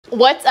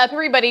What's up,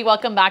 everybody?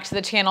 Welcome back to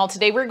the channel.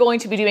 Today we're going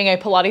to be doing a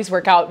Pilates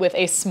workout with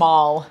a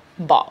small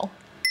ball.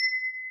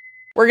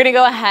 We're gonna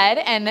go ahead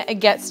and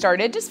get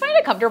started. Just find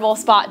a comfortable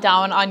spot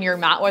down on your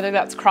mat, whether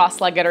that's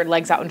cross-legged or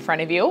legs out in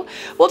front of you.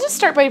 We'll just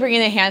start by bringing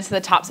the hands to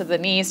the tops of the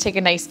knees. Take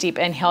a nice deep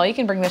inhale. You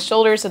can bring the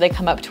shoulders so they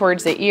come up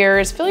towards the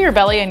ears. Fill your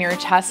belly and your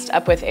chest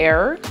up with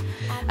air.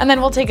 And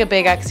then we'll take a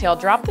big exhale.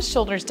 Drop the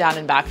shoulders down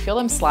and back. Feel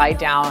them slide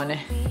down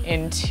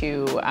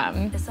into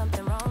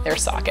their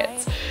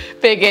sockets.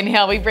 Big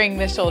inhale, we bring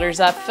the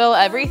shoulders up, fill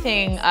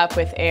everything up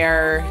with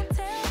air.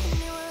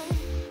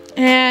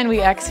 And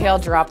we exhale,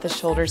 drop the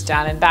shoulders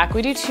down and back.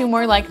 We do 2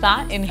 more like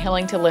that.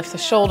 Inhaling to lift the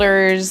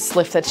shoulders,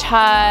 lift the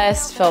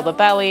chest, fill the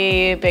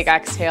belly. Big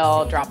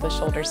exhale, drop the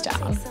shoulders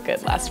down.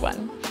 Good, last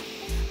one.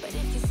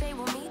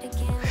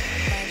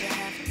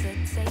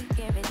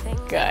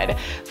 Good.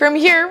 From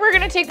here, we're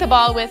gonna take the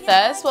ball with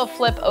us. We'll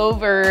flip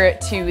over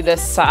to the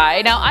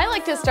side. Now, I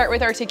like to start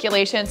with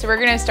articulation, so we're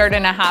gonna start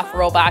in a half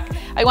roll back.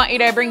 I want you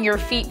to bring your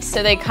feet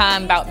so they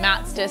come about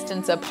mat's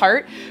distance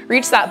apart.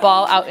 Reach that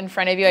ball out in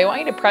front of you. I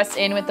want you to press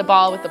in with the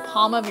ball with the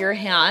palm of your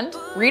hand.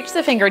 Reach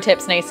the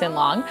fingertips nice and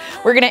long.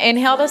 We're gonna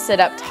inhale to sit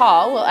up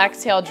tall. We'll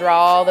exhale,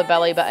 draw the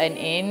belly button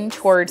in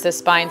towards the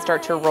spine,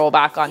 start to roll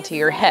back onto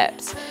your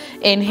hips.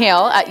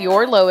 Inhale at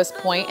your lowest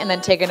point and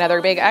then take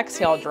another big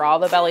exhale, draw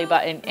the belly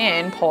button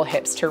in, pull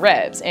hips to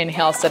ribs.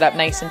 Inhale, sit up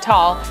nice and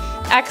tall.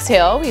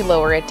 Exhale, we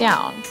lower it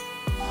down.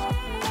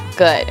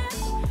 Good.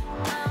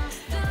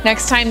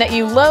 Next time that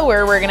you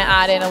lower, we're gonna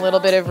add in a little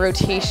bit of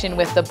rotation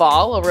with the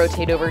ball. We'll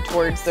rotate over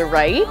towards the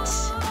right.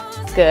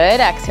 Good,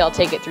 exhale,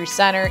 take it through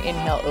center.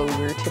 Inhale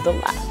over to the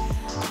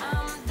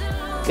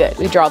left. Good,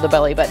 we draw the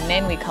belly button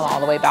in, we come all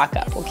the way back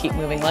up. We'll keep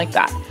moving like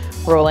that.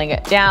 Rolling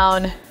it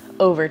down,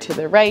 over to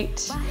the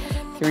right,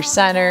 through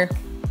center,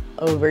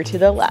 over to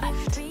the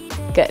left.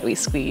 Good, we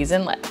squeeze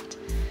and lift.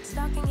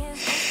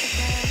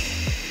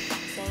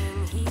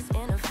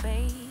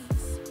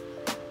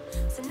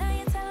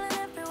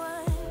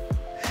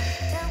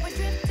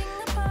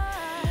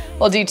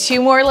 We'll do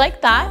 2 more like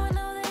that.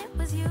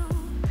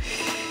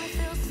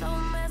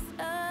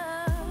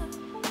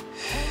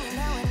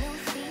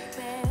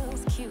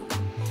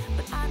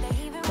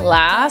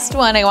 Last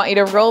one, I want you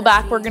to roll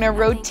back. We're gonna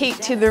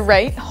rotate to the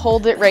right,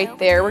 hold it right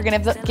there. We're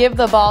gonna give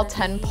the ball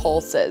 10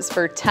 pulses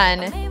for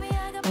 10,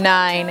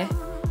 9,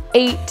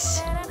 8,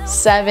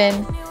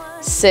 7,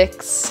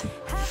 6,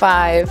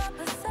 5,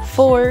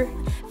 4,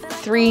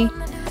 3,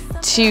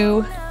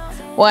 2,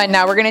 1.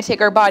 Now we're gonna take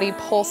our body,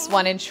 pulse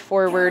 1 inch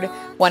forward,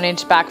 1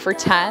 inch back for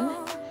 10,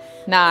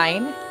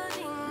 9,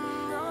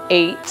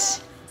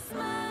 8,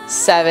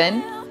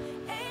 7,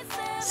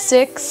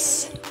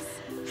 6,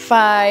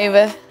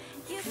 5,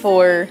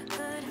 4,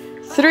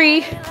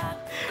 3,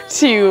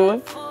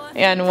 2,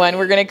 and 1.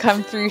 We're gonna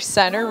come through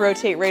center,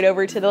 rotate right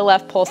over to the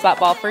left, pulse that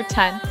ball for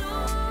 10,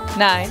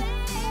 9,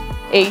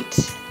 8,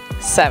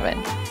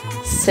 7,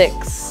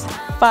 6,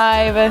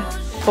 5,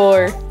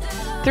 4,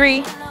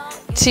 3,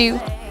 2,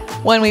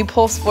 1. We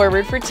pulse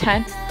forward for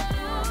 10,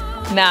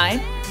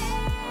 9,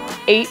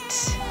 8,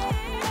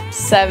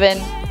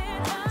 7,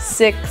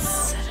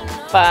 6,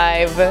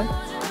 5,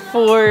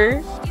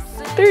 4,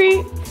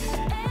 3,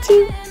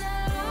 2,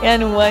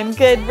 and 1.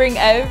 Good, bring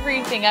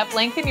everything up,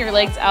 lengthen your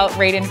legs out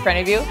right in front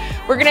of you.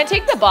 We're gonna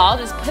take the ball,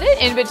 just put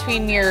it in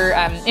between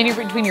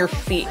your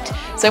feet.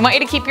 So I want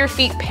you to keep your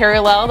feet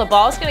parallel. The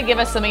ball is gonna give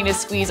us something to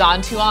squeeze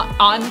onto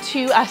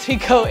as we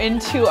go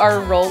into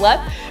our roll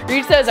up.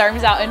 Reach those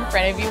arms out in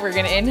front of you. We're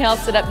gonna inhale,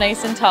 sit up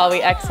nice and tall.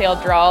 We exhale,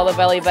 draw the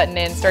belly button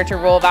in, start to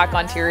roll back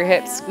onto your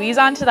hips. Squeeze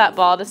onto that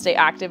ball to stay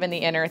active in the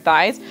inner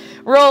thighs.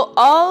 Roll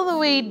all the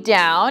way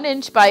down,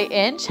 inch by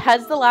inch.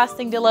 Head's the last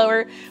thing to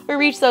lower. We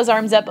reach those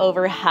arms up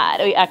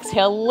overhead. We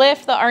exhale,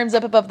 lift the arms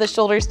up above the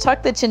shoulders,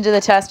 tuck the chin to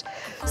the chest.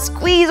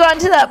 Squeeze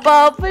onto that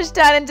ball, push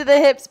down into the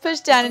hips, push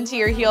down into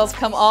your heels,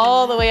 come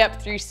all the way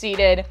up through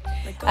seated,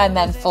 and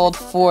then fold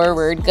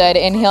forward. Good,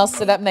 inhale,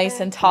 sit up nice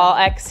and tall.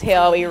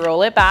 Exhale, we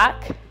roll it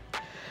back.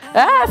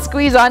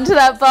 Squeeze onto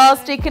that ball,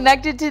 stay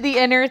connected to the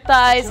inner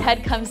thighs,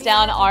 head comes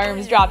down,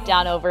 arms drop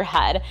down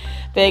overhead.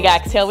 Big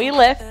exhale, we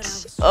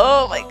lift.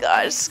 Oh my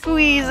gosh,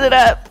 squeeze it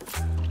up.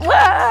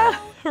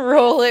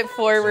 Roll it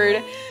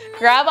forward.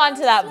 Grab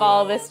onto that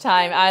ball this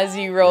time. As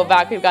you roll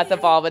back, we've got the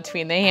ball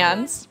between the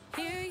hands.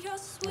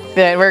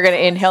 Good, we're gonna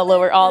inhale,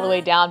 lower all the way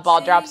down,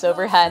 ball drops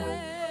overhead.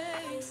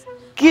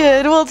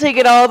 Good, we'll take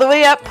it all the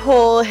way up,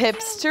 pull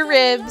hips to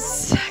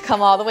ribs,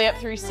 come all the way up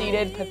through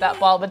seated, put that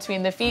ball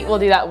between the feet. We'll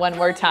do that 1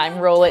 more time.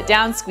 Roll it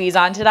down, squeeze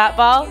onto that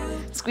ball.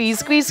 Squeeze,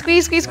 squeeze,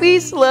 squeeze, squeeze,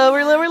 squeeze.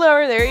 Lower, lower,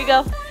 lower, there you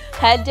go.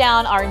 Head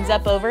down, arms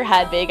up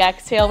overhead, big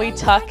exhale, we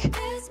tuck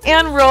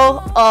and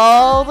roll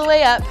all the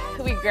way up.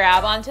 We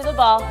grab onto the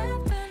ball.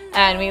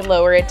 and we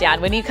lower it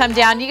down. When you come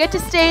down, you get to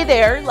stay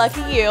there.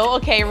 Lucky you.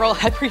 Okay, roll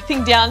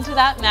everything down to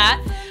that mat.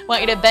 I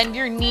want you to bend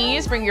your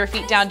knees, bring your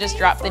feet down, just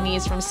drop the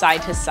knees from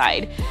side to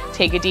side.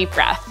 Take a deep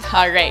breath.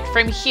 All right,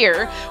 from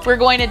here, we're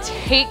going to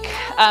take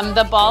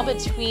the ball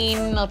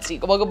between, let's see,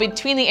 we'll go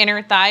between the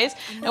inner thighs.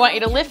 I want you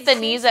to lift the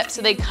knees up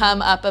so they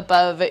come up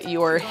above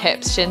your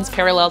hips, shins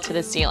parallel to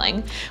the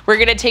ceiling. We're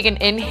gonna take an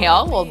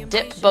inhale. We'll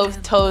dip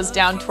both toes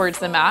down towards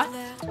the mat.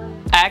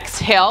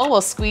 Exhale,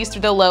 we'll squeeze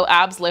through the low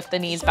abs, lift the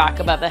knees back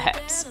above the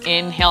hips.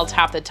 Inhale,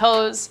 tap the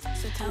toes.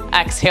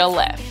 Exhale,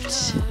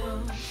 lift.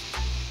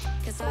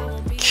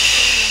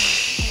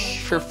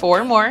 For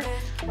 4 more.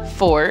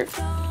 4,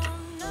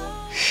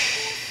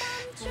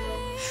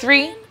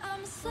 3,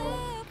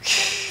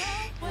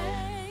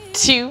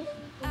 2.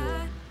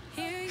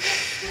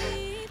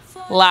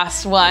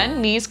 Last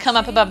one. Knees come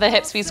up above the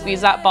hips. We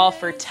squeeze that ball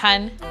for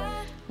 10,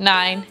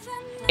 9,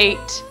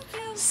 8,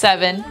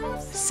 7,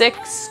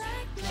 6,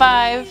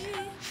 5,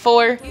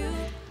 4,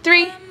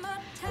 3,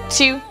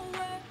 2,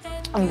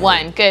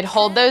 1. Good.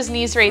 Hold those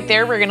knees right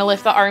there. We're going to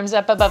lift the arms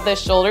up above the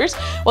shoulders.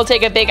 We'll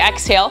take a big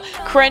exhale.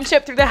 Crunch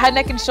up through the head,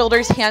 neck, and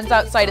shoulders. Hands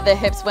outside of the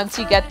hips. Once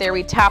you get there,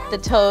 we tap the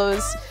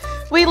toes.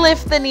 We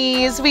lift the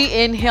knees. We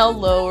inhale,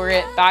 lower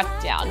it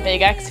back down.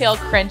 Big exhale,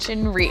 crunch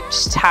and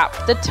reach. Tap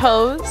the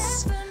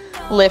toes.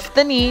 Lift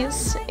the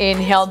knees,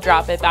 inhale,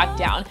 drop it back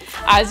down.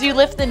 As you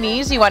lift the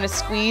knees, you want to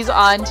squeeze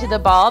onto the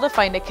ball to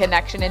find a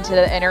connection into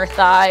the inner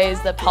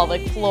thighs, the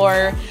pelvic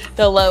floor,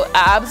 the low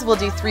abs. We'll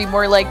do 3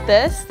 more like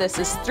this. This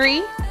is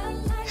 3.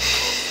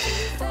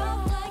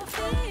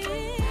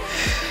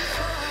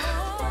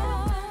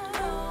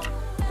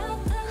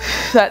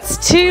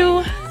 That's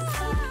 2.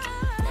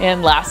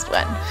 And last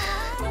one.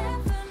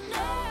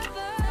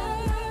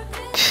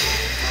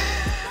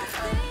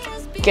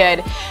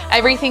 Good.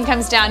 Everything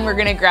comes down. We're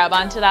going to grab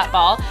onto that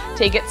ball.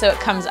 Take it so it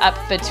comes up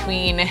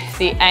between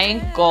the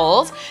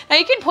ankles. Now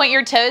you can point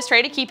your toes.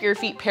 Try to keep your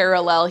feet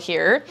parallel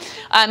here.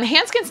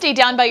 Hands can stay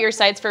down by your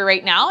sides for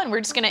right now. And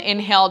we're just going to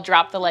inhale,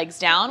 drop the legs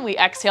down. We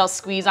exhale,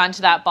 squeeze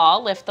onto that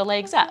ball, lift the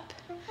legs up.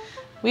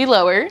 We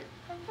lower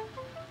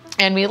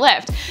and we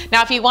lift.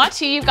 Now, if you want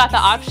to, you've got the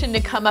option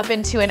to come up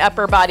into an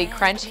upper body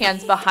crunch,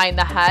 hands behind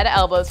the head,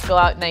 elbows go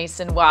out nice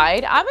and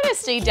wide. I'm going to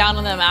stay down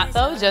on the mat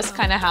though, just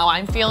kind of how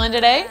I'm feeling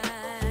today.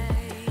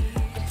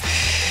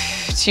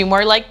 2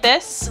 more like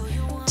this.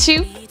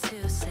 2.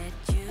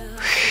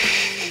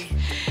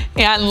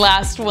 And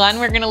last one,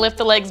 we're gonna lift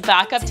the legs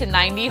back up to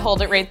 90.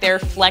 Hold it right there,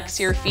 flex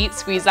your feet,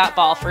 squeeze that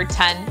ball for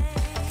 10,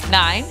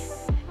 9,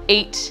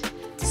 8,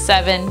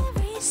 7,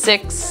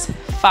 6,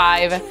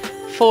 5,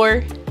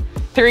 4,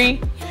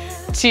 3,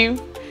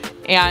 2,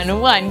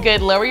 and 1.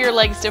 Good, lower your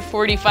legs to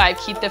 45.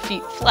 Keep the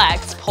feet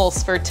flexed.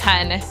 Pulse for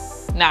 10,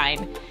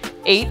 9,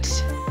 8,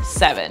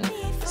 7,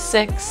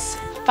 6,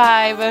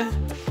 5,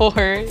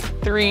 4,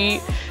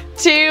 3,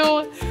 2,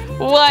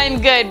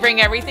 1. Good.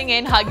 Bring everything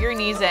in. Hug your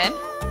knees in.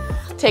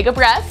 Take a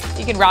breath.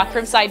 You can rock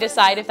from side to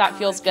side if that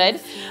feels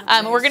good.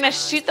 We're going to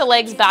shoot the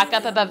legs back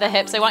up above the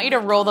hips. I want you to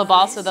roll the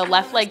ball so the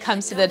left leg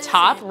comes to the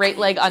top, right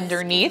leg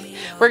underneath.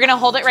 We're going to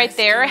hold it right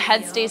there.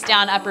 Head stays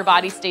down, upper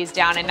body stays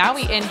down. And now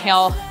we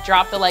inhale,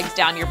 drop the legs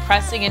down. You're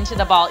pressing into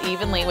the ball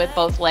evenly with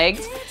both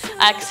legs.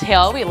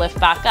 Exhale, we lift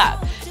back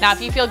up. Now,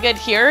 if you feel good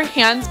here,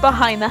 hands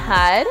behind the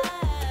head.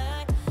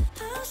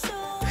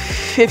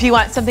 If you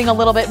want something a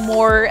little bit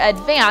more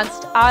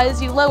advanced,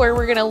 as you lower,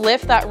 we're gonna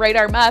lift that right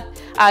arm up.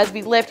 As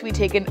we lift, we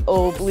take an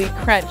oblique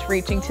crunch,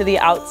 reaching to the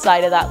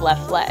outside of that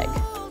left leg.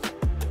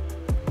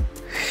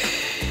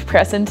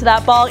 Press into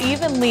that ball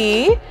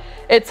evenly.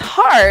 It's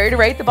hard,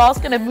 right? The ball's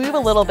gonna move a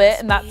little bit,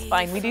 and that's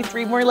fine. We do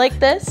 3 more like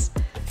this.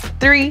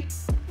 3.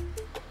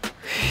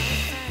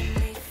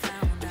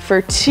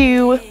 For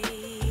 2.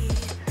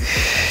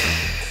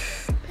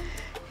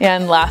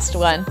 And last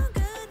one.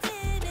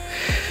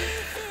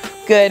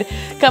 Good.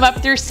 Come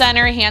up through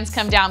center, hands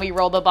come down, we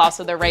roll the ball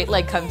so the right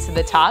leg comes to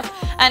the top.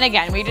 And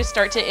again, we just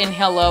start to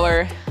inhale,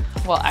 lower,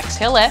 we'll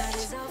exhale,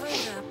 lift.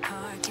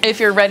 If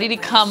you're ready to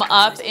come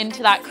up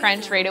into that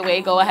crunch right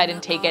away, go ahead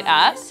and take it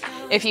up.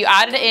 If you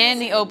added in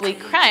the oblique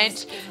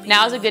crunch,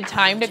 now's a good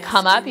time to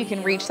come up. You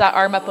can reach that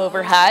arm up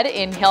overhead.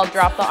 Inhale,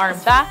 drop the arm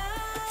back.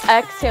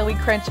 Exhale, we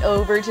crunch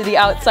over to the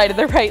outside of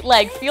the right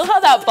leg. Feel how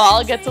that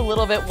ball gets a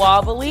little bit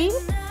wobbly?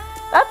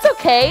 That's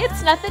okay,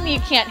 it's nothing you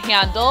can't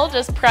handle.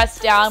 Just press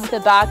down with the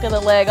back of the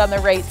leg on the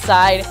right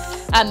side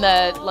and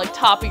the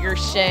top of your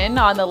shin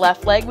on the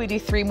left leg. We do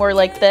 3 more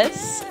like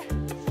this.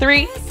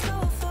 3,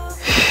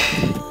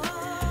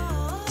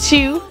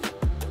 2,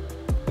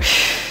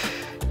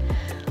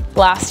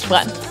 last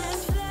one.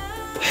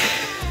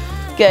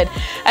 Good.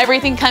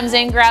 Everything comes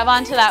in, grab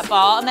onto that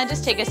ball, and then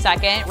just take a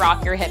second,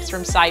 rock your hips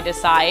from side to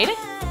side.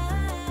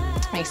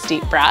 Nice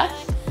deep breath.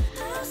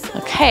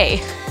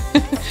 Okay.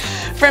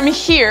 From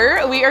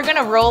here, we are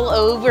gonna roll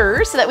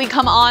over so that we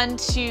come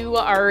onto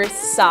our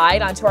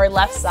side, onto our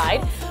left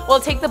side.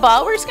 We'll take the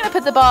ball, we're just gonna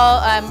put the ball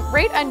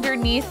right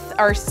underneath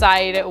our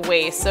side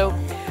waist. So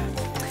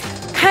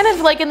kind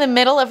of like in the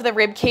middle of the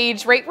rib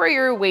cage, right where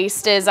your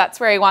waist is. That's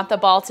where I want the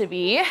ball to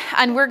be.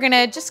 And we're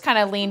gonna just kind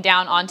of lean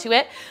down onto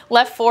it.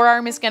 Left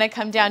forearm is gonna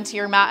come down to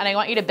your mat, and I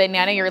want you to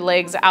banana your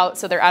legs out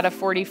so they're at a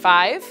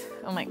 45.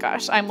 Oh my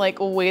gosh, I'm like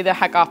way the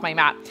heck off my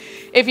mat.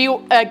 If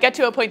you get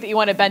to a point that you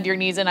want to bend your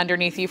knees in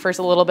underneath you for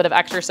a little bit of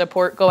extra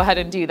support, go ahead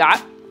and do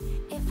that.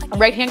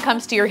 Right hand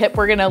comes to your hip.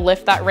 We're gonna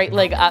lift that right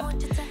leg up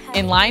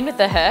in line with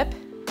the hip.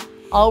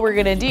 All we're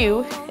gonna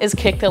do is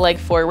kick the leg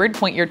forward,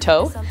 point your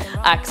toe.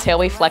 Exhale,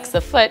 we flex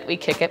the foot, we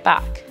kick it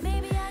back.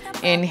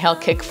 Inhale,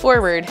 kick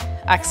forward.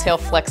 Exhale,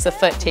 flex the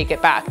foot, take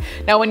it back.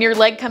 Now when your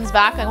leg comes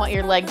back, I want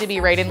your leg to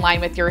be right in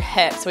line with your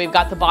hip. So we've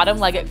got the bottom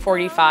leg at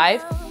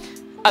 45,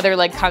 other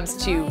leg comes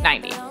to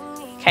 90,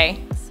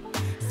 okay?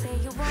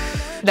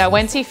 Now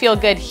once you feel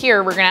good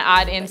here, we're gonna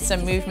add in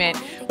some movement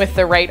with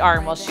the right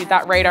arm. We'll shoot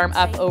that right arm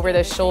up over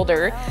the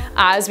shoulder.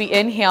 As we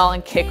inhale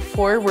and kick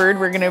forward,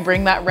 we're gonna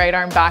bring that right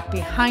arm back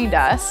behind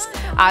us.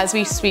 As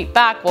we sweep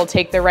back, we'll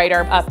take the right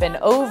arm up and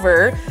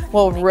over.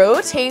 We'll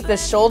rotate the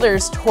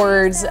shoulders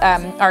towards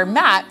our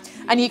mat,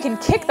 and you can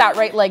kick that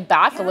right leg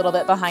back a little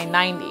bit behind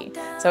 90.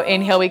 So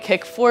inhale, we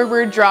kick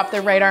forward, drop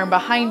the right arm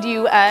behind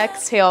you.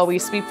 Exhale, we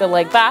sweep the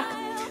leg back.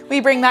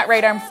 We bring that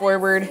right arm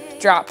forward,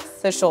 drop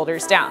the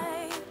shoulders down.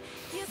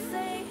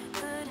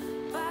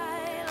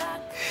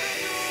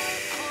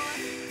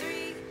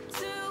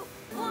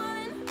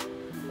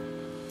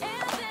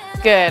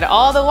 Good.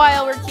 All the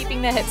while we're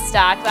keeping the hips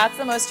stacked. That's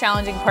the most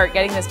challenging part,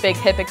 getting this big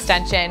hip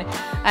extension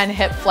and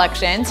hip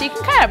flexion. So you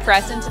can kind of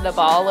press into the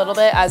ball a little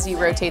bit as you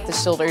rotate the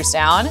shoulders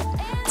down.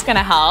 It's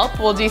gonna help.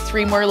 We'll do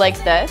 3 more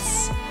like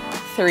this.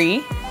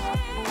 3.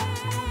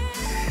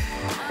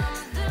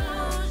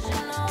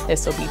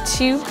 This will be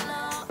 2.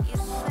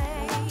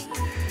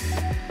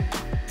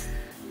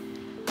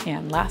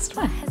 And last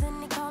one.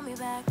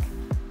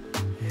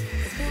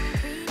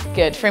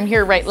 Good. From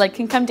here, right leg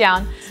can come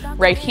down,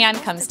 right hand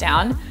comes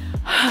down.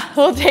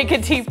 We'll take a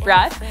deep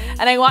breath,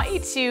 and I want you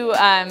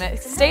to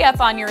stay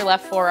up on your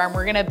left forearm.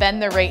 We're gonna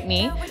bend the right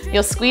knee.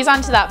 You'll squeeze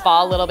onto that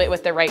ball a little bit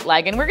with the right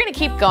leg, and we're gonna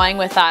keep going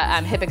with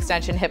that hip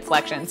extension, hip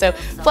flexion. So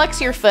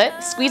flex your foot,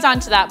 squeeze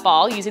onto that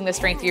ball using the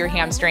strength of your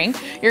hamstring.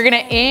 You're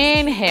gonna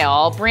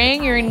inhale,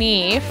 bring your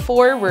knee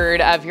forward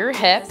of your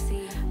hip.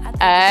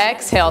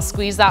 Exhale,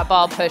 squeeze that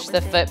ball, push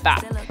the foot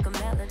back.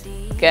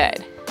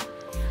 Good.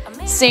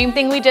 Same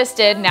thing we just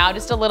did, now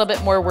just a little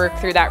bit more work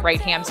through that right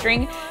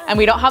hamstring, and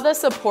we don't have the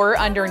support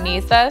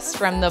underneath us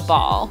from the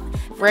ball,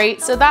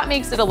 right? So that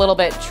makes it a little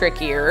bit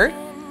trickier.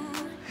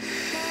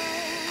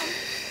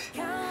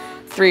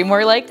 3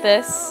 more like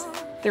this.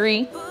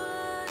 3.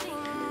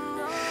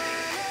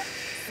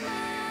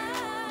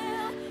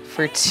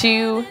 For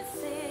 2.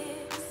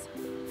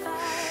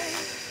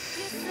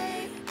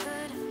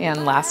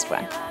 And last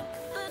one.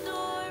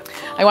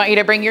 I want you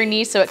to bring your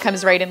knee so it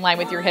comes right in line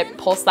with your hip.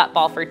 Pulse that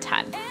ball for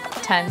 10.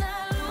 10,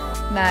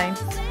 9,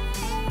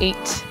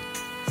 8,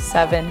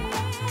 7,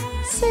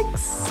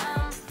 6,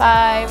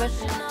 5,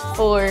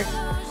 4,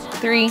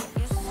 3,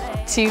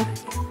 2,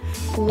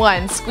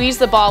 1. Squeeze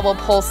the ball, we'll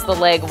pulse the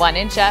leg 1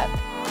 inch up,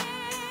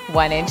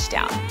 1 inch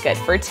down. Good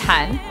for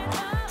 10,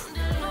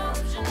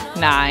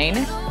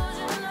 9,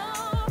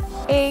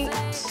 8,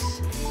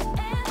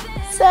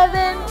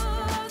 7,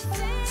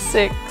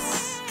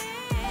 6,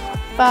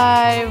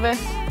 5,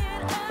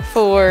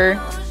 4,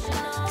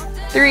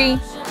 3,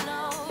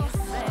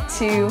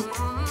 2,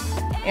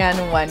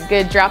 and 1.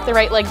 Good. Drop the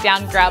right leg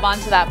down, grab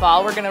onto that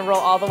ball. We're gonna roll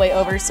all the way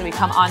over so we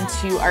come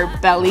onto our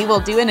belly.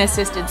 We'll do an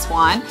assisted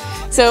swan.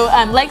 So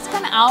legs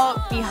come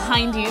out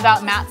behind you,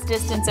 about mat's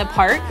distance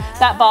apart.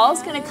 That ball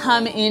is gonna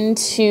come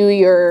into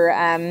your,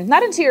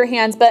 not into your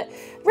hands, but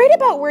right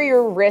about where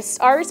your wrists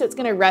are. So it's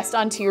gonna rest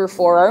onto your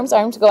forearms.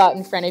 Arms go out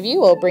in front of you.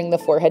 We'll bring the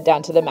forehead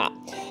down to the mat.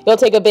 You'll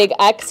take a big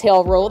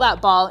exhale, roll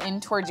that ball in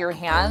towards your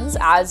hands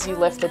as you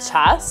lift the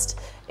chest.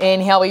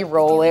 Inhale, we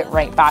roll it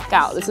right back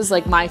out. This is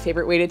like my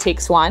favorite way to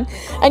take swan.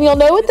 And you'll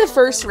know with the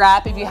first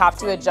rep if you have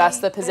to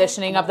adjust the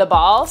positioning of the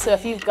ball. So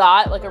if you've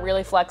got like a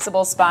really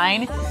flexible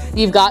spine,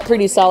 you've got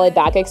pretty solid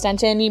back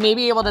extension, you may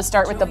be able to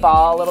start with the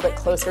ball a little bit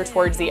closer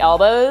towards the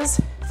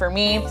elbows. For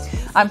me,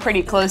 I'm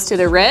pretty close to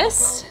the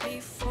wrist.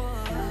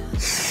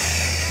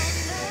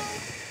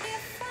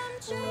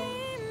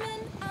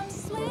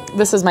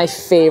 This is my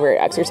favorite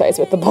exercise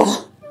with the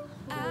ball.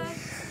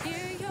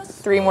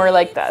 3 more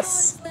like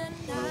this.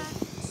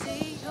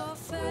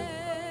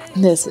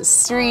 This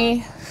is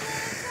 3.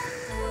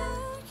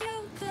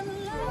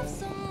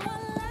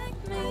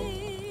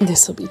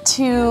 This will be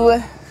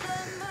 2.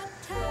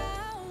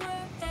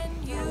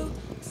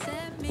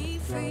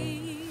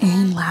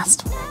 And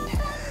last one.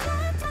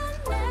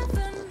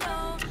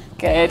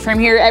 Good. From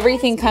here,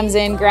 everything comes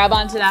in. Grab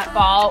onto that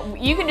ball.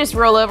 You can just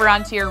roll over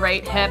onto your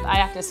right hip. I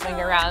have to swing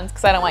around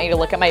because I don't want you to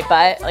look at my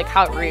butt. Like,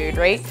 how rude,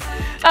 right?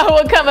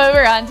 We'll come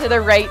over onto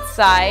the right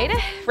side.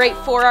 Right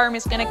forearm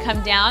is going to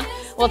come down.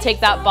 We'll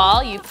take that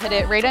ball. You put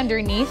it right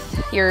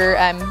underneath your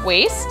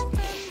waist.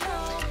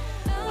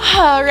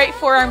 Right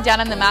forearm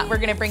down on the mat. We're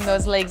gonna bring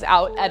those legs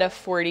out at a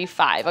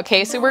 45,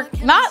 okay? So we're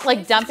not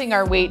like dumping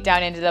our weight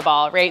down into the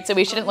ball, right? So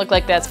we shouldn't look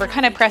like this. We're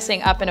kind of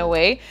pressing up and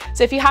away.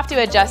 So if you have to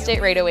adjust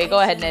it right away, go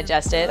ahead and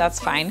adjust it, that's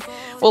fine.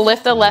 We'll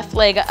lift the left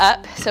leg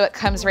up so it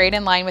comes right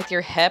in line with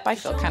your hip. I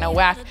feel kind of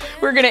whack.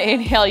 We're gonna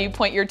inhale, you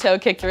point your toe,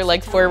 kick your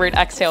leg forward,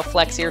 exhale,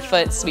 flex your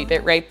foot, sweep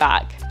it right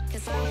back.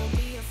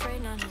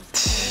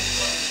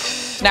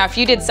 Now, if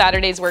you did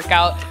Saturday's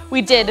workout,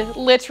 we did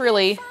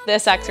literally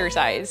this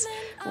exercise,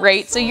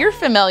 right? So you're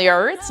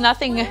familiar, it's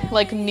nothing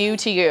like new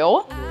to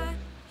you.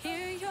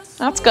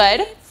 That's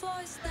good.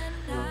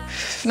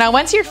 Now,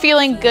 once you're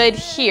feeling good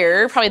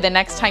here, probably the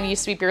next time you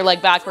sweep your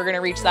leg back, we're gonna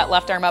reach that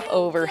left arm up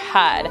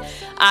overhead.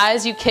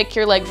 As you kick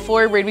your leg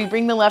forward, we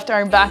bring the left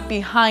arm back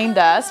behind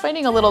us,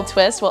 finding a little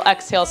twist. We'll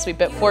exhale,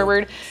 sweep it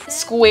forward,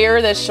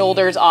 square the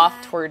shoulders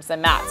off towards the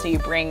mat. So you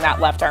bring that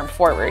left arm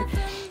forward.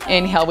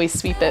 Inhale, we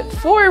sweep it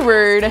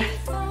forward,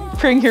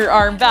 bring your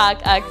arm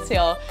back,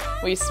 exhale,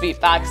 we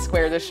sweep back,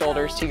 square the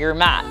shoulders to your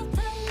mat.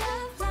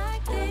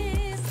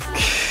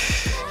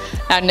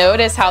 Now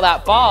notice how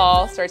that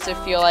ball starts to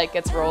feel like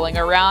it's rolling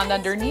around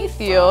underneath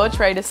you.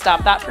 Try to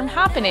stop that from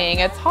happening,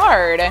 it's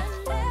hard.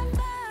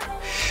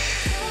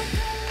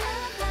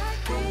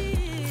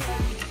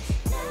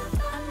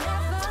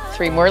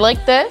 Three more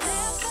like this,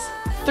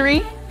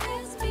 3,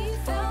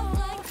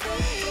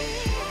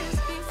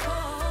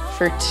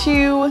 for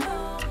 2,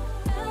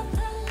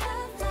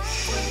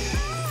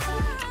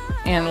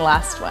 and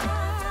last one.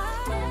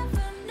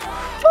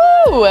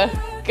 Woo!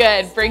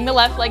 Good, bring the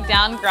left leg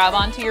down, grab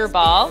onto your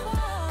ball.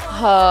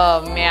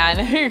 Oh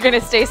man, you're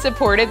gonna stay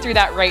supported through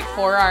that right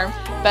forearm.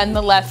 Bend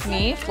the left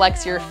knee,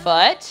 flex your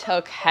foot.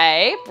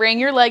 Okay, bring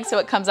your leg so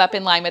it comes up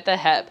in line with the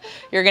hip.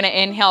 You're gonna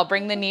inhale,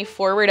 bring the knee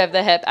forward of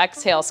the hip,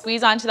 exhale,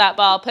 squeeze onto that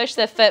ball, push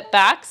the foot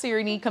back so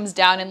your knee comes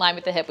down in line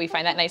with the hip. We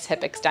find that nice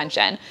hip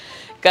extension.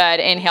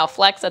 Good, inhale,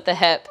 flex at the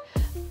hip.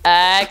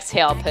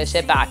 Exhale, push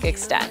it back,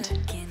 extend.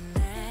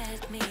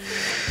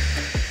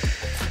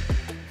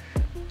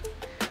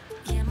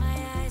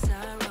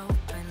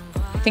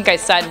 I think I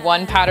said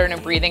one pattern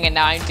of breathing and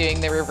now I'm doing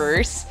the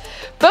reverse.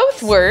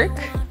 Both work,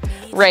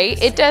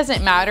 right? It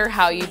doesn't matter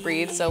how you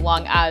breathe so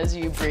long as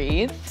you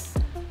breathe.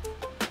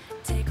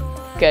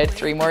 Good,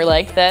 3 more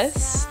like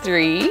this.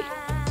 3.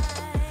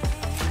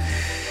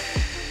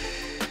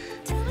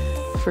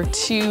 For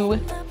 2.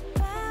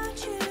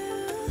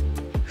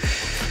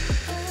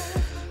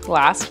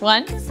 Last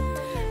one.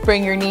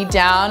 Bring your knee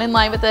down in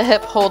line with the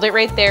hip. Hold it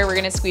right there. We're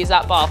gonna squeeze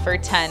that ball for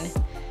 10,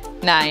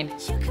 9,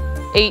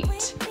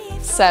 8,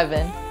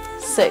 7,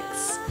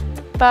 6,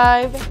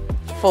 5,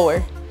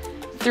 4,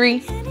 3,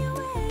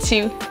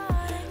 2,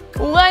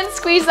 1.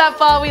 Squeeze that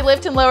ball. We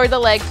lift and lower the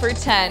leg for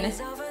 10,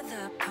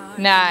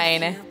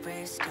 9,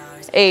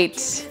 8,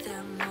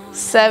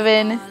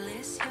 7,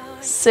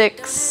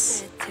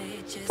 6,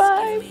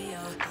 5,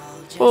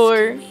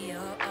 4,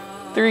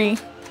 3,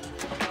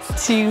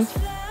 2,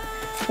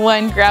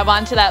 1. Grab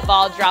onto that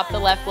ball, drop the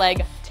left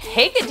leg.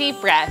 Take a deep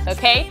breath,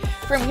 okay?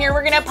 From here,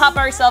 we're gonna pop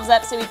ourselves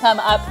up so we come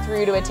up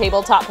through to a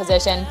tabletop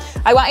position.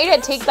 I want you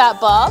to take that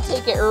ball,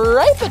 take it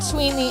right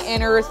between the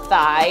inner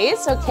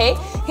thighs, okay?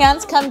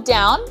 Hands come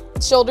down,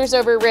 shoulders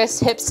over wrists,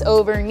 hips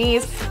over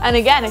knees. And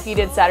again, if you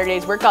did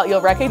Saturday's workout,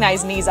 you'll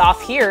recognize knees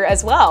off here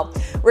as well.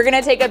 We're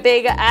gonna take a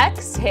big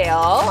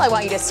exhale. I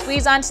want you to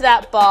squeeze onto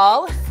that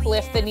ball,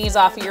 lift the knees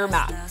off of your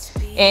mat.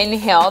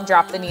 Inhale,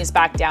 drop the knees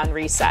back down,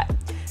 reset.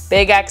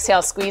 Big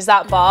exhale, squeeze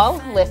that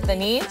ball, lift the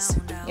knees.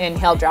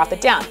 Inhale, drop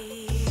it down.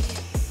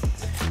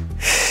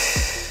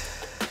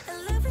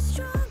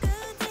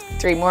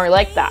 3 more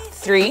like that.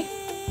 3,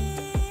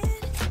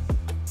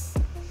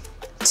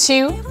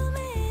 2.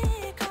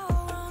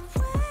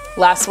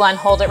 Last one,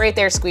 hold it right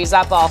there. Squeeze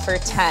that ball for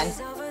 10,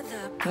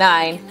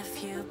 9,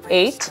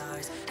 8,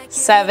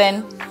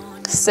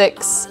 7,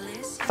 6,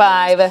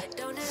 5,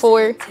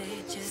 4,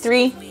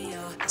 3,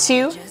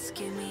 2.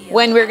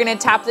 When we're gonna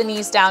tap the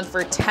knees down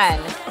for 10,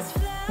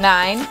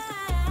 9,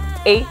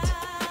 8,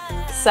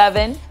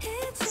 7,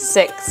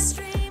 6,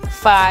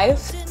 5,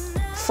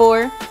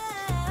 4,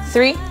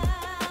 3,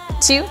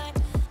 2,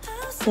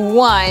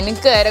 1.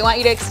 Good. I want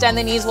you to extend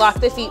the knees, walk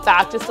the feet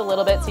back just a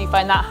little bit so you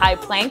find that high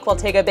plank. We'll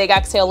take a big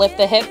exhale, lift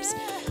the hips,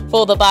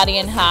 fold the body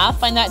in half.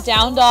 Find that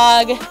down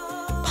dog,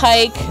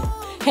 pike,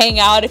 hang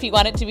out. If you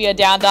want it to be a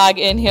down dog,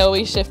 inhale,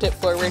 we shift it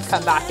forward,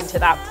 come back into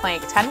that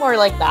plank. 10 more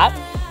like that.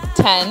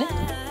 10,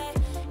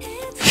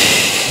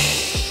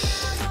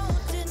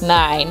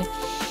 9,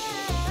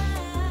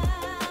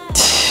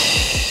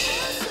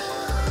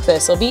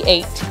 this will be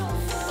 8.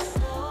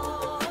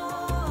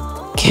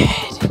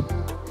 Good.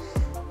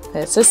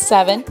 This is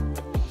 7,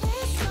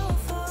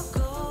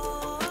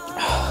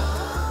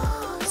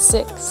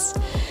 6.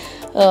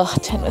 Oh,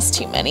 10 was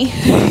too many.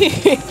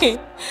 This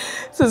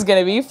is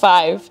gonna be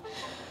 5.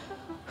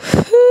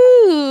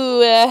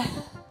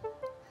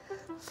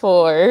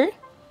 4.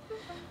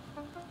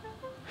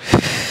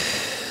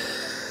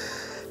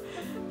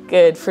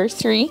 Good for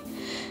 3.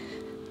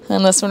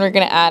 And this one we're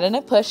gonna add in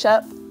a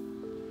push-up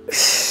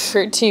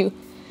for 2.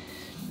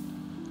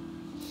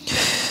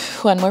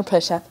 One more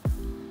push-up.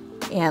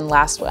 And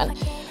last one.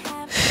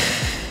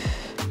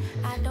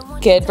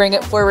 Good, bring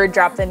it forward,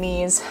 drop the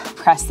knees,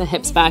 press the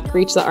hips back,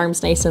 reach the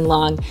arms nice and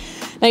long.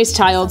 Nice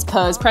child's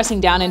pose, pressing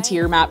down into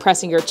your mat,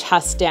 pressing your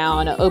chest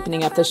down,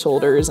 opening up the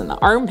shoulders and the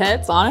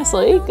armpits,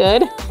 honestly,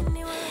 good.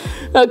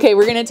 Okay,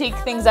 we're gonna take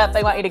things up.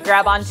 I want you to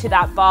grab onto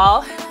that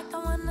ball.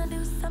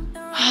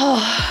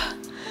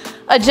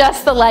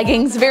 Adjust the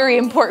leggings, very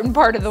important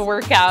part of the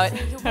workout.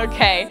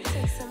 Okay.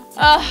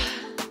 I'm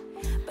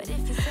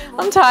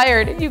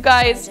tired, you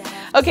guys.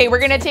 Okay, we're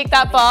gonna take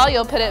that ball.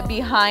 You'll put it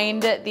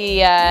behind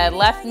the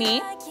left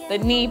knee, the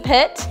knee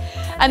pit.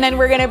 And then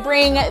we're gonna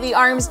bring the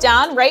arms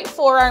down. Right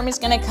forearm is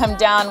gonna come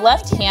down.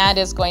 Left hand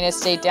is going to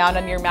stay down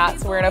on your mat.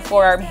 So we're in a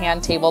forearm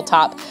hand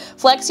tabletop.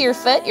 Flex your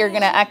foot. You're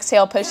gonna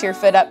exhale, push your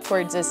foot up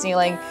towards the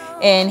ceiling.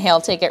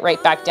 Inhale, take it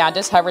right back down.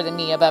 Just hover the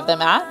knee above the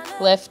mat.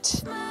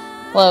 Lift,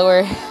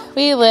 lower.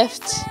 We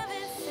lift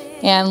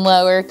and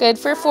lower. Good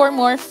for 4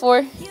 more.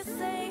 4,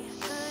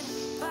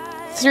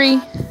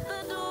 3,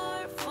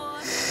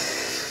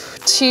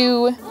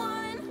 2.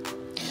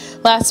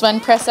 Last one,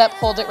 press up,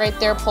 hold it right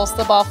there, pulse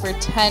the ball for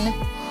 10,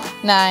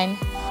 9,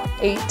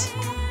 8,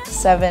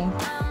 7,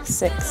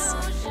 6,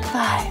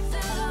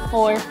 5,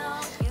 4,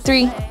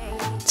 3,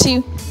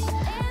 2,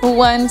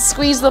 1.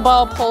 Squeeze the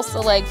ball, pulse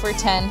the leg for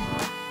 10,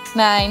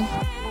 9,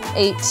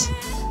 8,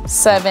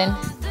 7,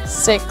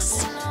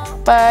 6,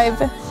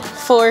 5,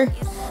 4,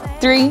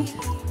 3,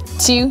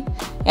 2,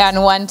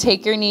 and 1.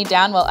 Take your knee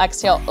down. We'll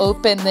exhale,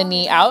 open the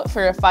knee out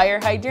for a fire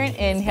hydrant.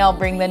 Inhale,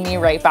 bring the knee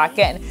right back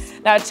in.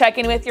 Now check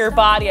in with your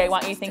body. I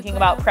want you thinking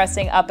about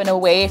pressing up and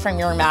away from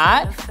your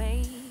mat.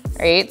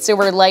 Right, so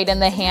we're light in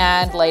the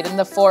hand, light in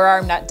the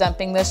forearm, not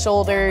dumping the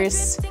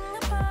shoulders.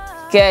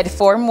 Good,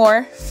 4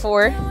 more.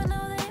 4,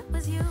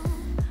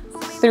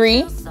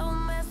 3,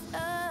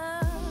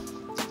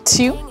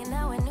 2,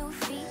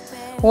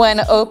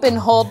 1. Open,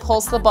 hold,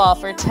 pulse the ball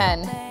for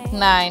 10,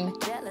 9,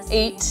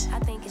 8,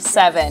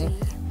 7,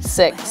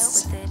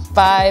 6,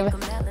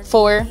 5,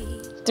 4,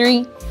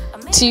 3,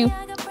 2,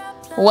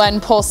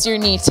 1. Pulse your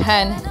knee.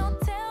 10,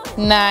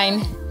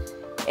 9,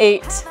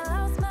 8,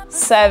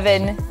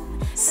 7,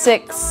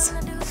 6,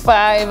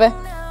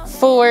 5,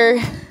 4,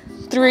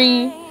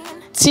 3,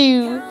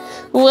 2,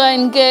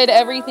 1. Good.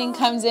 Everything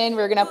comes in.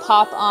 We're gonna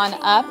pop on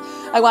up.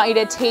 I want you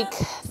to take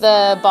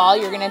the ball.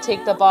 You're gonna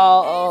take the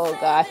ball, oh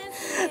God,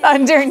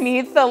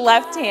 underneath the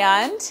left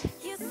hand.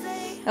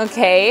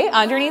 Okay,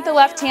 underneath the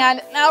left hand.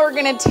 Now we're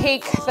gonna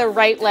take the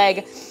right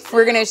leg.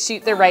 We're gonna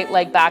shoot the right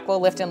leg back. We'll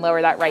lift and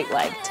lower that right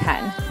leg.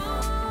 10,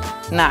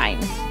 9,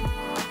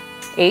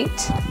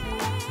 8,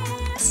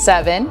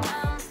 7,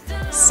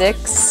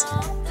 6,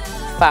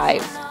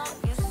 5,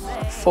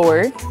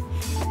 4,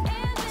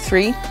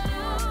 3,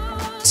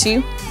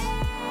 2,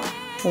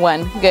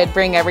 1. Good,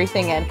 bring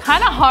everything in.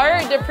 Kind of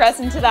hard to press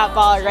into that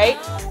ball, right?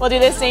 We'll do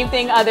the same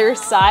thing other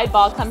side.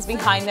 Ball comes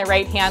behind the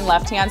right hand,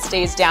 left hand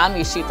stays down.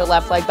 We shoot the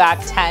left leg back.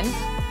 10,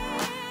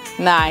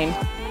 9,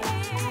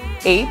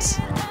 8,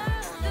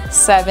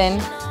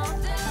 7,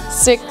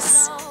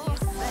 6,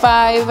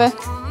 5,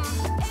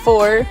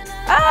 4,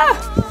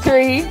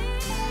 3,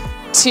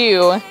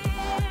 2,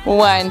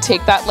 1.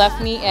 Take that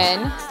left knee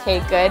in.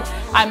 Okay, good.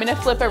 I'm gonna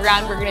flip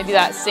around. We're gonna do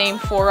that same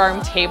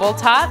forearm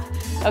tabletop.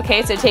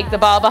 Okay, so take the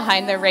ball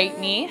behind the right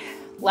knee.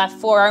 Left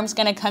forearm's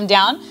gonna come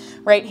down.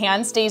 Right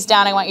hand stays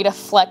down. I want you to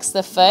flex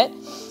the foot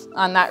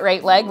on that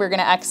right leg. We're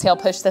gonna exhale,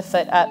 push the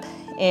foot up.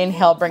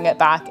 Inhale, bring it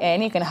back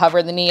in. You can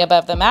hover the knee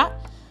above the mat.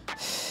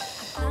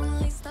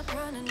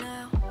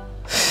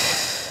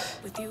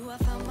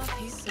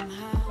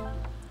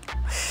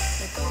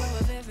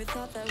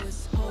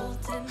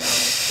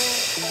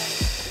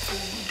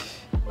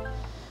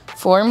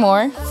 4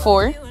 more.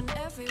 4,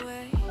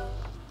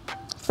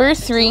 for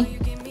 3.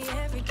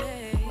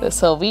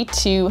 This will be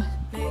 2.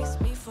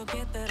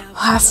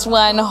 Last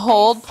one.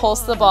 Hold.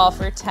 Pulse the ball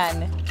for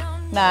 10,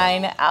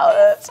 9,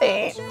 out,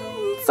 8,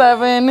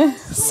 7,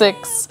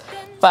 6,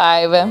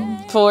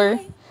 5, 4,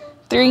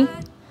 3,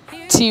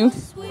 2,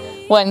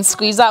 1.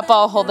 Squeeze that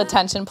ball. Hold the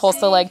tension. Pulse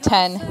the leg.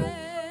 10,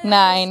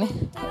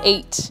 9,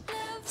 8,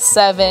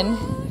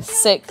 7,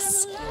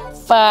 6,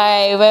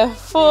 5,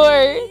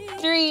 4,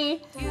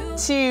 3,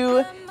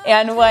 2,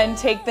 and 1.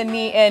 Take the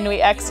knee in.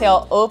 We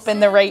exhale, open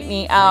the right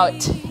knee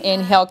out.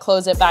 Inhale,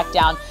 close it back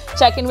down.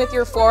 Check in with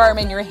your forearm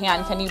and your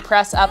hand. Can you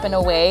press up and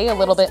away a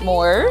little bit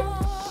more?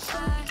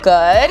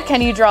 Good.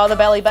 Can you draw the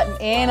belly button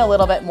in a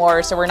little bit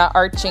more so we're not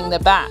arching the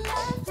back?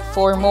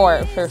 4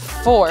 more. For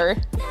 4,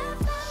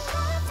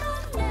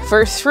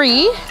 for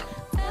 3,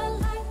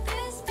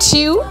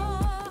 2.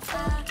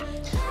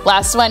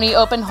 Last one. We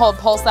open, hold,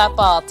 pulse that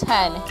ball.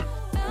 10,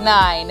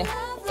 9,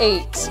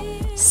 8,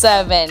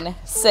 7,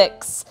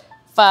 6,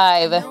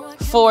 5,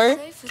 4,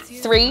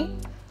 3,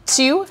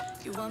 2,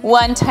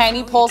 1.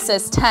 Tiny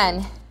pulses.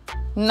 10,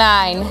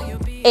 9,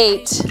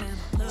 8,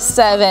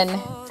 7,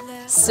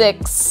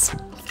 6,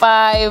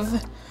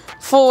 5,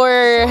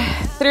 4,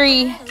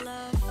 3,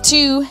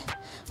 2,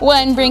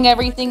 1. Bring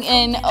everything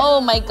in. Oh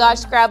my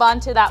gosh, grab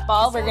onto that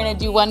ball. We're gonna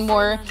do one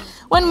more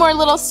One more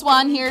little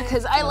swan here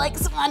because I like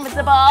swan with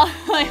the ball.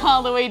 Like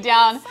all the way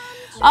down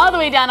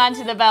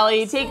onto the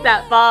belly. Take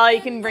that ball, you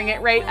can bring it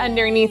right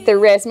underneath the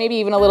wrist, maybe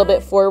even a little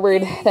bit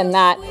forward than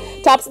that.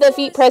 Tops of the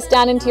feet press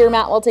down into your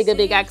mat. We'll take a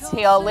big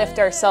exhale, lift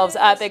ourselves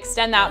up,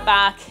 extend that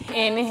back,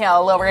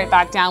 inhale, lower it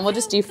back down. We'll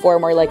just do 4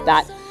 more like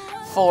that.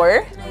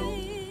 4.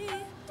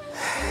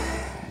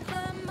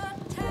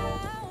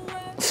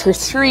 For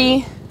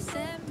 3.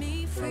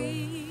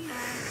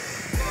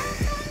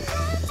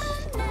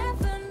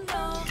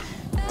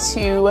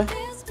 2.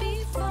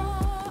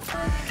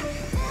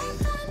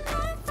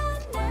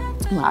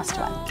 Last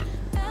one.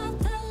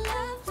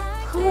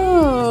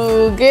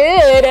 Ooh,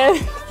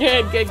 good.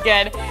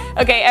 Good.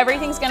 Okay,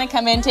 everything's gonna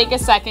come in. Take a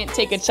second,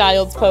 take a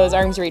child's pose,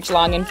 arms reach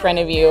long in front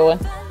of you.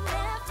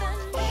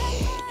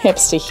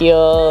 Hips to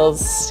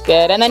heels,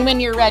 good. And then when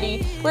you're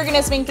ready, we're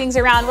gonna swing things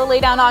around. We'll lay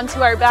down onto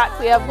our back.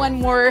 We have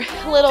one more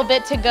little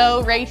bit to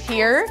go right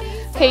here.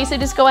 Okay, so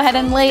just go ahead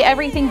and lay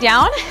everything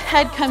down.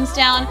 Head comes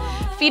down.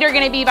 Feet are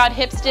gonna be about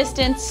hips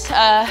distance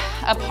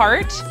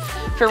apart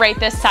for right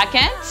this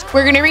second.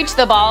 We're gonna reach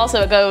the ball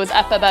so it goes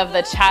up above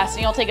the chest,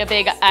 and you'll take a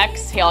big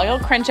exhale. You'll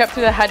crunch up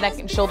through the head, neck,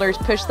 and shoulders,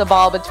 push the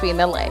ball between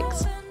the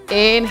legs.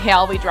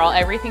 Inhale, we draw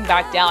everything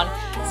back down.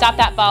 Stop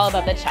that ball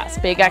above the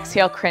chest. Big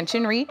exhale, crunch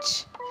and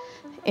reach.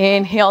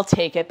 Inhale,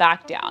 take it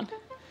back down.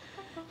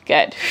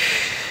 Good.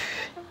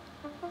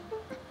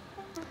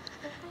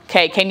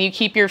 Okay, can you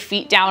keep your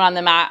feet down on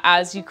the mat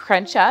as you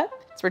crunch up?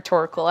 It's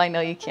rhetorical, I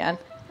know you can.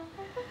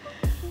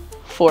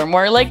 4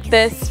 more like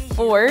this.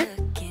 4.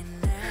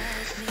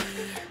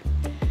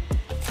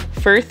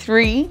 For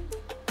 3.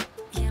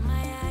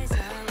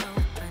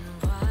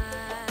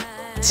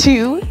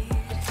 2.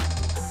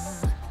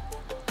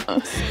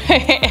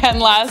 And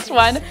last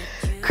one.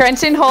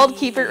 Crunch and hold,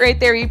 keep it right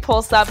there. You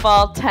pulse that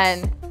ball.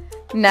 10,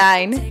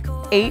 9,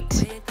 8,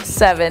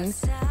 7,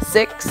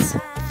 6,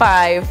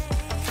 5,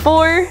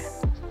 4,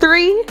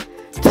 3,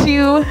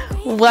 2,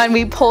 1.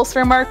 We pulse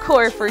from our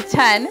core for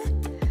 10,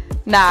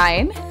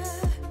 9,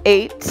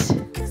 8,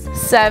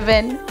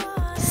 7,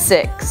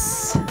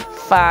 6,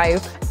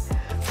 5,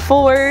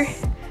 4,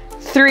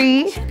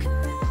 3,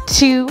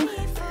 2,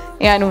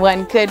 and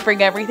 1. Good,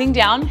 bring everything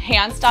down.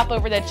 Hands stop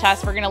over the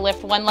chest. We're gonna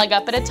lift one leg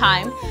up at a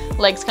time.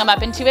 Legs come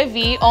up into a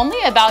V,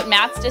 only about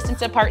mat's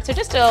distance apart, so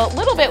just a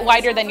little bit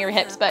wider than your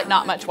hips, but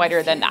not much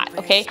wider than that,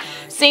 okay?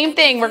 Same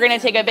thing, we're gonna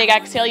take a big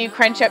exhale. You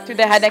crunch up through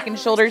the head, neck, and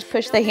shoulders,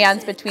 push the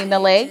hands between the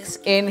legs.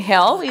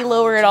 Inhale, we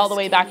lower it all the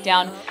way back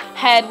down.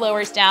 Head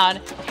lowers down,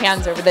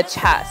 hands over the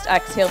chest.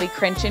 Exhale, we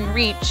crunch and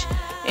reach.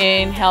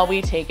 Inhale,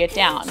 we take it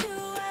down.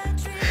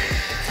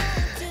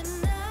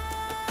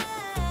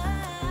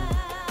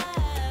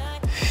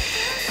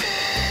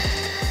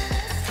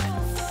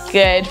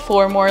 Good,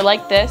 4 more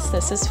like this.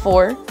 This is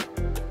 4.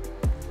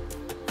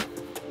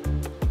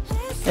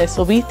 This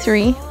will be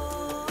 3.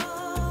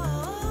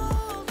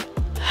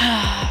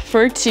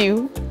 For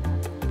 2.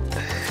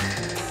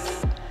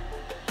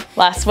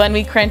 Last one,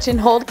 we crunch and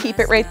hold. Keep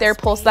it right there,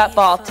 pulse that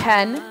ball.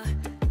 10,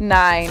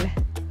 9,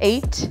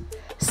 8,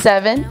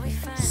 7,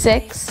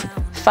 6,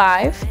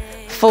 5,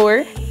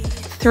 4,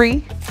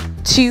 3,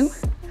 2,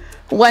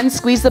 1.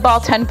 Squeeze the ball,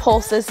 10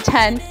 pulses.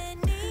 10,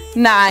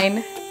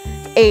 9,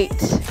 8,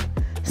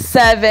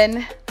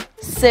 7,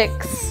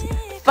 6,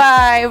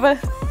 5,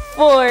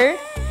 4,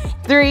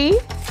 3,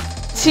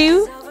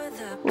 2,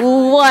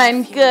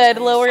 1. Good.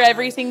 Lower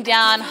everything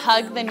down.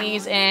 Hug the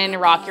knees in.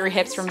 Rock your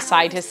hips from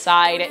side to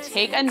side.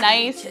 Take a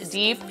nice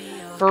deep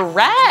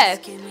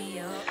breath.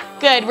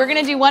 Good. We're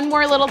gonna do one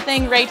more little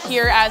thing right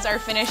here as our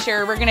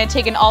finisher. We're gonna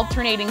take an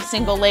alternating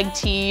single leg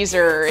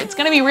teaser. It's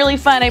gonna be really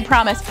fun, I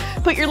promise.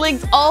 Put your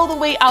legs all the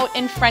way out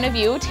in front of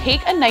you.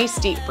 Take a nice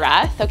deep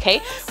breath,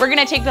 okay? We're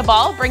gonna take the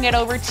ball, bring it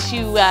over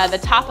to the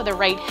top of the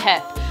right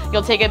hip.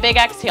 You'll take a big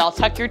exhale,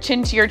 tuck your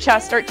chin to your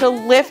chest, start to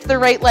lift the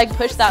right leg,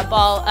 push that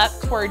ball up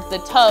towards the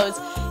toes.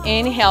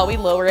 Inhale, we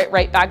lower it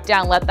right back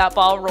down. Let that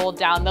ball roll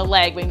down the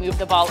leg. We move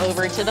the ball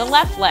over to the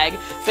left leg.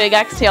 Big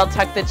exhale,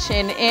 tuck the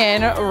chin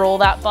in, roll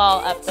that ball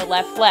up the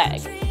left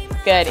leg.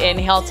 Good,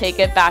 inhale, take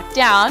it back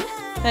down.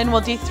 Then we'll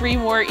do 3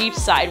 more each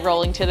side,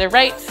 rolling to the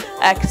right.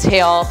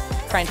 Exhale,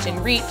 crunch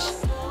and reach.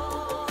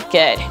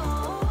 Good.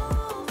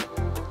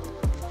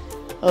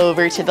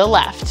 Over to the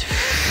left.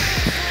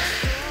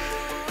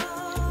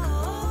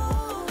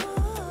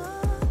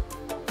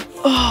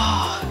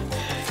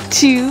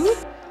 2.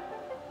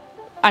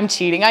 I'm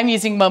cheating, I'm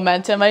using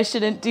momentum. I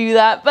shouldn't do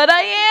that, but I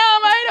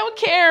am, I don't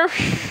care.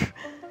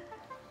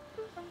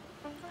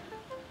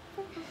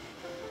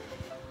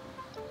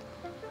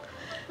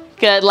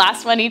 Good,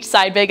 last one each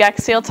side. Big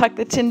exhale, tuck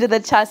the chin to the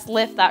chest,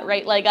 lift that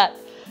right leg up.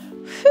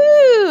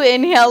 Whew.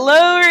 Inhale,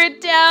 lower it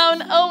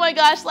down. Oh my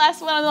gosh,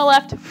 last one on the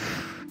left.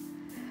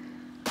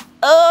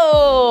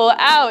 Oh,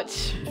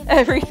 ouch.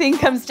 Everything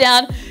comes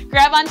down.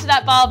 Grab onto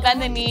that ball,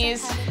 bend the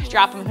knees,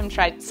 drop them from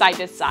side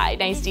to side.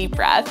 Nice deep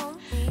breath.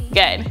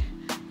 Good.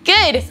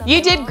 Good,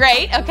 you did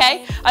great,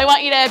 okay? I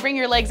want you to bring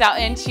your legs out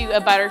into a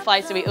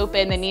butterfly so we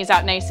open the knees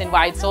out nice and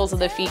wide, soles of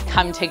the feet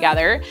come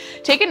together.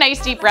 Take a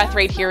nice deep breath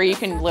right here. You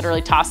can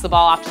literally toss the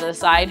ball off to the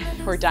side.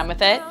 We're done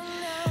with it.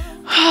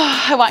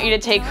 I want you to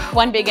take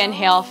one big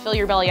inhale, fill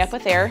your belly up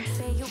with air.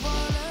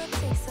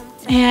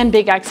 And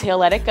big exhale,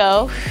 let it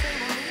go.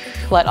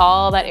 Let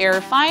all that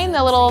air find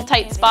the little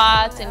tight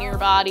spots in your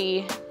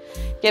body.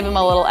 Give them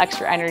a little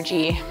extra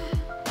energy.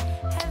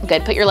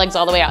 Good, put your legs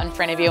all the way out in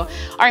front of you.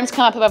 Arms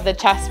come up above the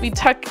chest. We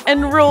tuck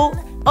and roll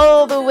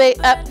all the way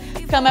up.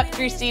 Come up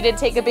through seated.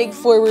 Take a big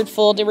forward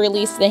fold to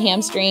release the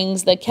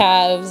hamstrings, the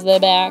calves, the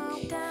back.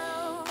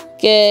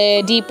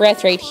 Good, deep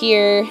breath right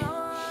here.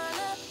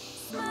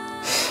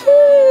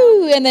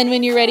 And then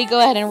when you're ready, go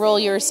ahead and roll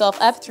yourself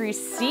up through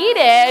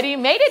seated. You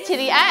made it to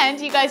the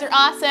end. You guys are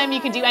awesome. You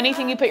can do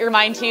anything you put your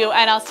mind to,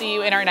 and I'll see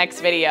you in our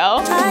next video.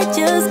 I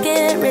just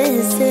get